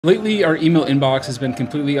Lately, our email inbox has been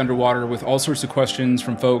completely underwater with all sorts of questions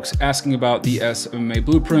from folks asking about the SMMA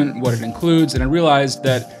Blueprint, what it includes, and I realized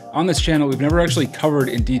that on this channel, we've never actually covered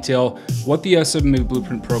in detail what the SMMA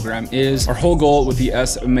Blueprint program is. Our whole goal with the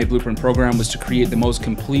SMMA Blueprint program was to create the most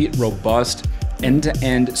complete, robust,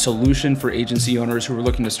 end-to-end solution for agency owners who are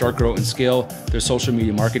looking to start, grow, and scale their social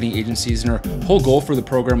media marketing agencies. And our whole goal for the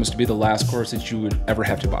program was to be the last course that you would ever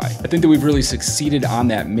have to buy. I think that we've really succeeded on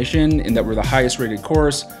that mission in that we're the highest rated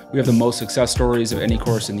course. We have the most success stories of any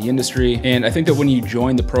course in the industry. And I think that when you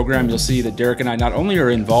join the program, you'll see that Derek and I not only are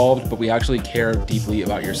involved, but we actually care deeply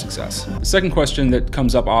about your success. The second question that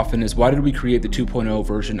comes up often is, why did we create the 2.0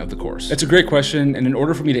 version of the course? That's a great question. And in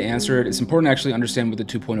order for me to answer it, it's important to actually understand what the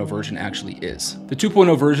 2.0 version actually is. The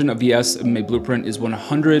 2.0 version of the SMMA Blueprint is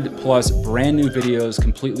 100 plus brand new videos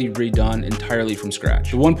completely redone entirely from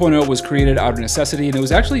scratch. The 1.0 was created out of necessity, and it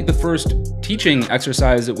was actually the first teaching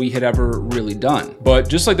exercise that we had ever really done. But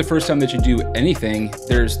just like the first time that you do anything,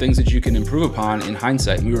 there's things that you can improve upon in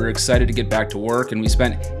hindsight. We were excited to get back to work, and we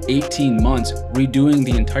spent 18 months redoing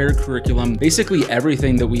the entire curriculum, basically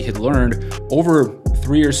everything that we had learned over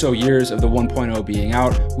 3 or so years of the 1.0 being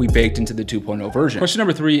out, we baked into the 2.0 version. Question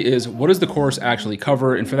number 3 is, what does the course actually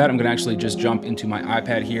cover? And for that, I'm gonna actually just jump into my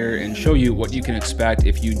iPad here and show you what you can expect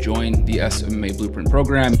if you join the SMMA Blueprint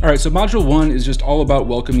program. All right, so module 1 is just all about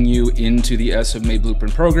welcoming you into the SMMA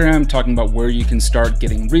Blueprint program, talking about where you can start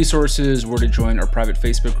getting resources, where to join our private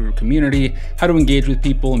Facebook group community, how to engage with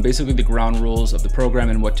people, and basically the ground rules of the program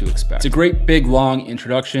and what to expect. It's a great, big, long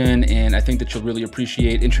introduction, and I think that you'll really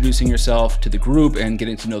appreciate introducing yourself to the group and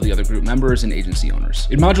getting to know the other group members and agency owners.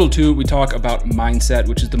 In module 2, we talk about mindset,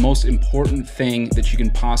 which is the most important thing that you can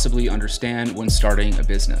possibly understand when starting a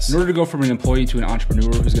business. In order to go from an employee to an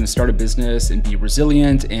entrepreneur who's going to start a business and be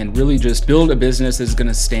resilient and really just build a business that's going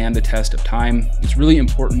to stand the test of time, it's really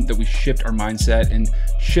important that we shift our mindset and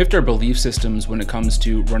shift our belief systems when it comes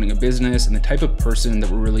to running a business and the type of person that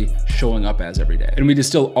we're really showing up as every day. And we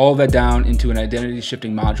distill all of that down into an identity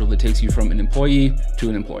shifting module that takes you from an employee to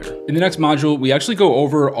an employer. In the next module, we actually go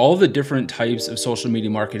over all the different types of social media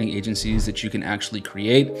marketing agencies that you can actually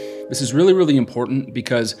create. This is really, really important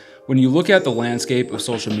because when you look at the landscape of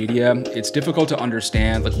social media, it's difficult to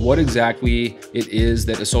understand like what exactly it is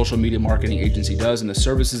that a social media marketing agency does and the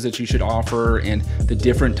services that you should offer and the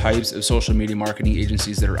different types of social media marketing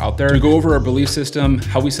agencies that are out there. We go over our belief system,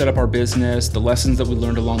 how we set up our business, the lessons that we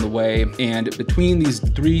learned along the way, and between these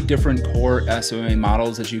 3 different core SMMA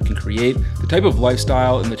models that you can create, the type of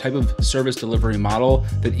lifestyle and the type of service delivery model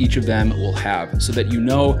that each of them will have so that you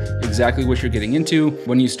know exactly what you're getting into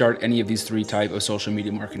when you start any of these 3 types of social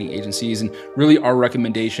media marketing agencies, and really our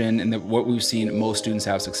recommendation and what we've seen most students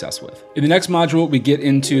have success with. In the next module, we get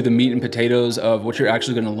into the meat and potatoes of what you're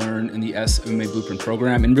actually going to learn in the SMMA Blueprint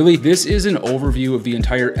program. And really, this is an overview of the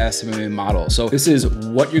entire SMMA model. So this is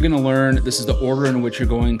what you're going to learn. This is the order in which you're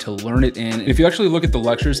going to learn it in. And if you actually look at the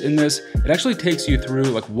lectures in this, it actually takes you through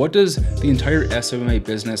like, what does the entire SMMA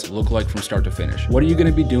business look like from start to finish? What are you going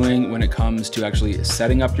to be doing when it comes to actually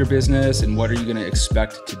setting up your business, and what are you going to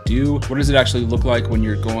expect to do? What does it actually look like when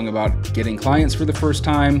you're going about getting clients for the first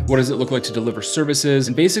time? What does it look like to deliver services?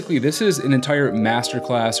 And basically, this is an entire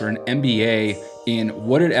masterclass or an MBA in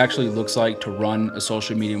what it actually looks like to run a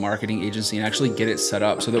social media marketing agency and actually get it set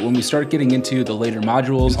up so that when we start getting into the later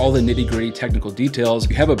modules, all the nitty-gritty technical details,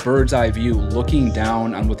 you have a bird's eye view looking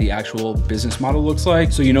down on what the actual business model looks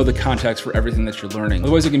like, so you know the context for everything that you're learning.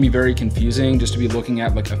 Otherwise, it can be very confusing just to be looking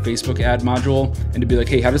at like a Facebook ad module and to be like,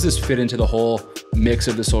 hey, how does this fit into the whole mix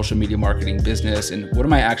of the social media marketing business, and what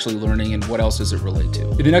am I actually learning, and what else does it relate to?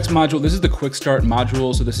 In the next module, this is the quick start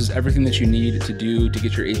module. So this is everything that you need to do to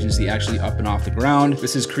get your agency actually up and off the ground.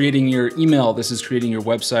 This is creating your email. This is creating your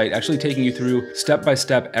website, actually taking you through step by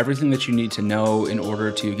step everything that you need to know in order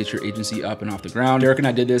to get your agency up and off the ground. Derek and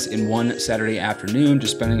I did this in one Saturday afternoon,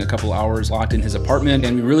 just spending a couple hours locked in his apartment,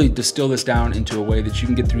 and we really distill this down into a way that you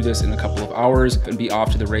can get through this in a couple of hours and be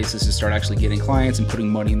off to the races to start actually getting clients and putting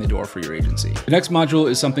money in the door for your agency. The next module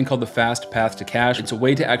is something called the fast path to cash. It's a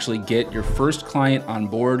way to actually get your first client on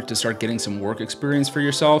board to start getting some work experience for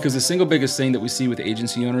yourself, because the single biggest thing that we see with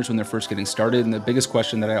agency owners when they're first getting started, and the biggest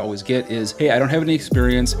question that I always get is, hey, I don't have any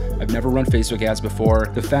experience. I've never run Facebook ads before.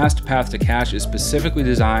 The fast path to cash is specifically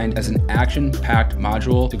designed as an action-packed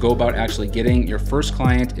module to go about actually getting your first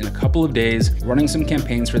client in a couple of days, running some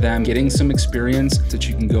campaigns for them, getting some experience so that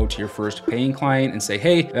you can go to your first paying client and say,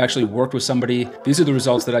 hey, I actually worked with somebody. These are the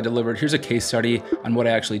results that I delivered. Here's a case study on what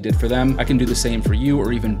I actually did for them. I can do the same for you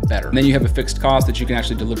or even better. And then you have a fixed cost that you can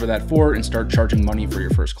actually deliver that for and start charging money for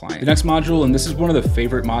your first client. The next module, and this is one of the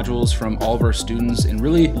favorite modules from all of our our students and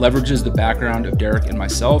really leverages the background of Derek and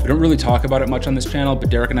myself. We don't really talk about it much on this channel, but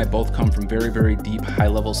Derek and I both come from very, very deep,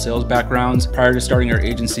 high-level sales backgrounds prior to starting our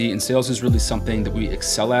agency, and sales is really something that we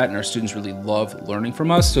excel at and our students really love learning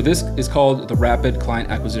from us. So this is called the Rapid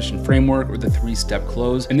Client Acquisition Framework, or the 3-step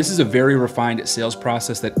close. And this is a very refined sales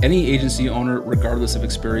process that any agency owner, regardless of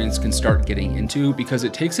experience, can start getting into, because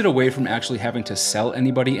it takes it away from actually having to sell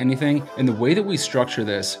anybody anything. And the way that we structure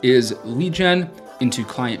this is lead gen into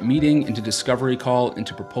client meeting, into discovery call,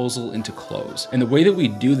 into proposal, into close. And the way that we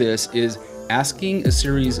do this is asking a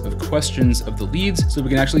series of questions of the leads so we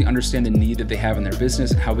can actually understand the need that they have in their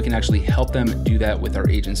business and how we can actually help them do that with our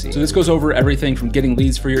agency. So this goes over everything from getting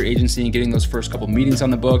leads for your agency and getting those first couple meetings on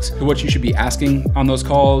the books to what you should be asking on those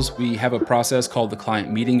calls. We have a process called the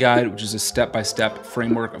Client Meeting Guide, which is a step-by-step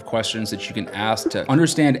framework of questions that you can ask to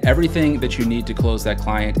understand everything that you need to close that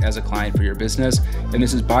client as a client for your business. And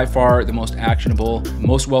this is by far the most actionable,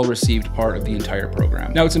 most well-received part of the entire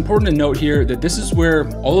program. Now, it's important to note here that this is where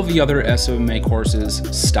all of the other SMMA courses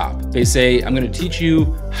stop. They say, I'm going to teach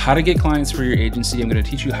you how to get clients for your agency. I'm going to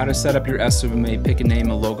teach you how to set up your SMMA, pick a name,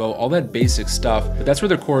 a logo, all that basic stuff. But that's where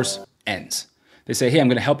their course ends. They say, hey, I'm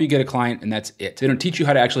going to help you get a client, and that's it. They don't teach you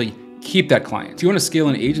how to actually keep that client. If you want to scale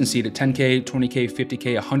an agency to 10K, 20K,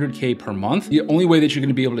 50K, 100K per month, the only way that you're going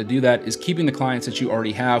to be able to do that is keeping the clients that you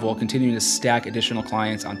already have while continuing to stack additional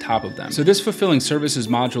clients on top of them. So this fulfilling services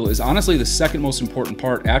module is honestly the second most important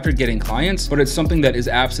part after getting clients, but it's something that is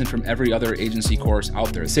absent from every other agency course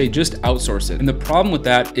out there. Say just outsource it. And the problem with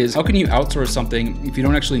that is, how can you outsource something if you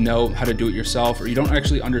don't actually know how to do it yourself, or you don't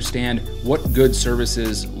actually understand what good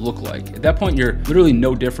services look like? At that point, you're literally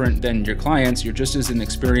no different than your clients. You're just as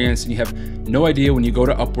inexperienced, and you have no idea when you go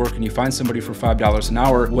to Upwork and you find somebody for $5 an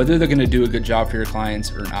hour, whether they're going to do a good job for your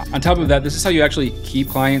clients or not. On top of that, this is how you actually keep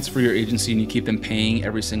clients for your agency and you keep them paying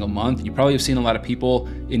every single month. You probably have seen a lot of people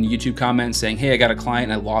in YouTube comments saying, hey, I got a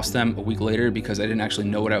client and I lost them a week later because I didn't actually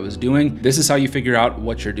know what I was doing. This is how you figure out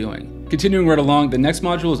what you're doing. Continuing right along, the next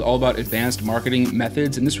module is all about advanced marketing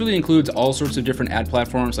methods, and this really includes all sorts of different ad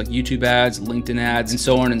platforms like YouTube ads, LinkedIn ads, and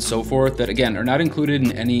so on and so forth that, again, are not included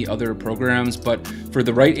in any other programs, but for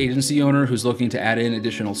the right agency owner who's looking to add in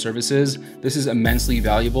additional services, this is immensely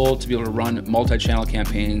valuable to be able to run multi-channel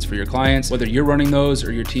campaigns for your clients. Whether you're running those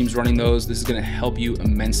or your team's running those, this is going to help you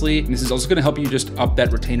immensely. And this is also going to help you just up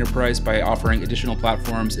that retainer price by offering additional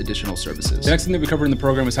platforms, additional services. The next thing that we cover in the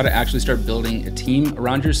program is how to actually start building a team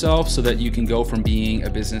around yourself so that you can go from being a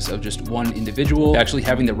business of just one individual to actually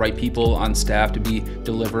having the right people on staff to be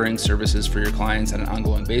delivering services for your clients on an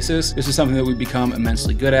ongoing basis. This is something that we've become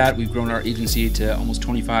immensely good at. We've grown our agency to almost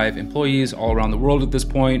 25 employees all around the world at this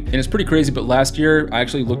point. And it's pretty crazy, but last year I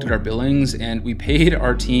actually looked at our billings and we paid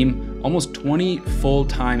our team almost 20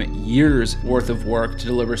 full-time years worth of work to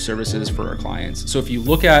deliver services for our clients. So if you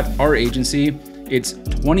look at our agency, it's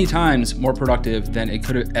 20 times more productive than it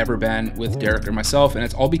could have ever been with Derek or myself. And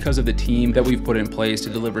it's all because of the team that we've put in place to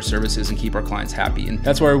deliver services and keep our clients happy. And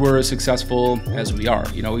that's why we're as successful as we are.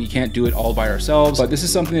 You know, we can't do it all by ourselves, but this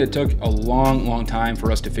is something that took a long, long time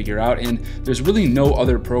for us to figure out. And there's really no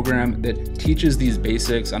other program that teaches these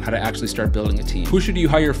basics on how to actually start building a team. Who should you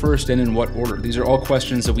hire first and in what order? These are all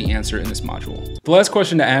questions that we answer in this module. The last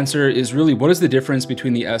question to answer is really, what is the difference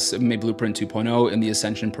between the SMMA Blueprint 2.0 and the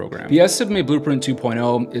Ascension program? The SMMA Blueprint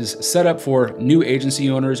 2.0 is set up for new agency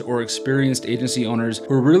owners or experienced agency owners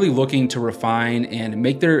who are really looking to refine and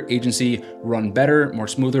make their agency run better, more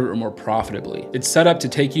smoother, or more profitably. It's set up to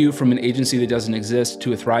take you from an agency that doesn't exist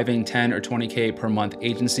to a thriving 10 or 20K per month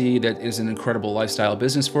agency that is an incredible lifestyle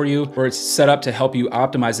business for you, or it's set up to help you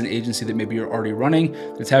optimize an agency that maybe you're already running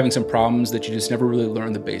that's having some problems that you just never really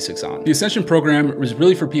learned the basics on. The Ascension program is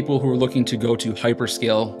really for people who are looking to go to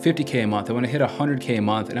hyperscale, 50K a month. I want to hit 100K a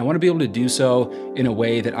month, and I want to be able to do so in a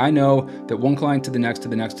way that I know that one client to the next, to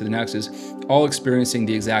the next, to the next is all experiencing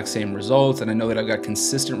the exact same results. And I know that I've got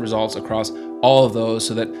consistent results across all of those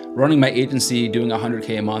so that running my agency doing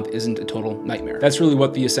 100K a month isn't a total nightmare. That's really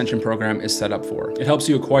what the Ascension program is set up for. It helps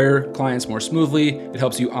you acquire clients more smoothly. It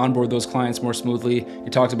helps you onboard those clients more smoothly.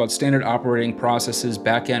 It talks about standard operating processes,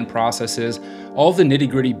 back-end processes, all the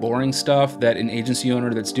nitty-gritty boring stuff that an agency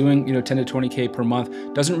owner that's doing 10 to 20K per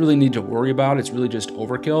month doesn't really need to worry about. It's really just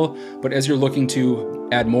overkill. But as you're looking to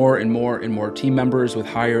add more and more and more team members with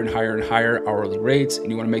higher and higher and higher hourly rates,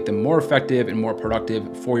 and you want to make them more effective and more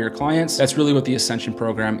productive for your clients, that's really really what the Ascension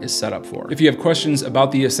program is set up for. If you have questions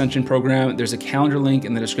about the Ascension program, there's a calendar link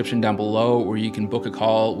in the description down below where you can book a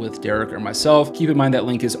call with Derek or myself. Keep in mind that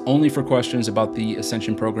link is only for questions about the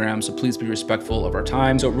Ascension program, so please be respectful of our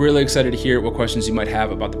time. So really excited to hear what questions you might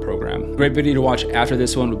have about the program. Great video to watch after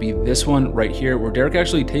this one would be this one right here, where Derek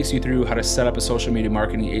actually takes you through how to set up a social media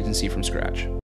marketing agency from scratch.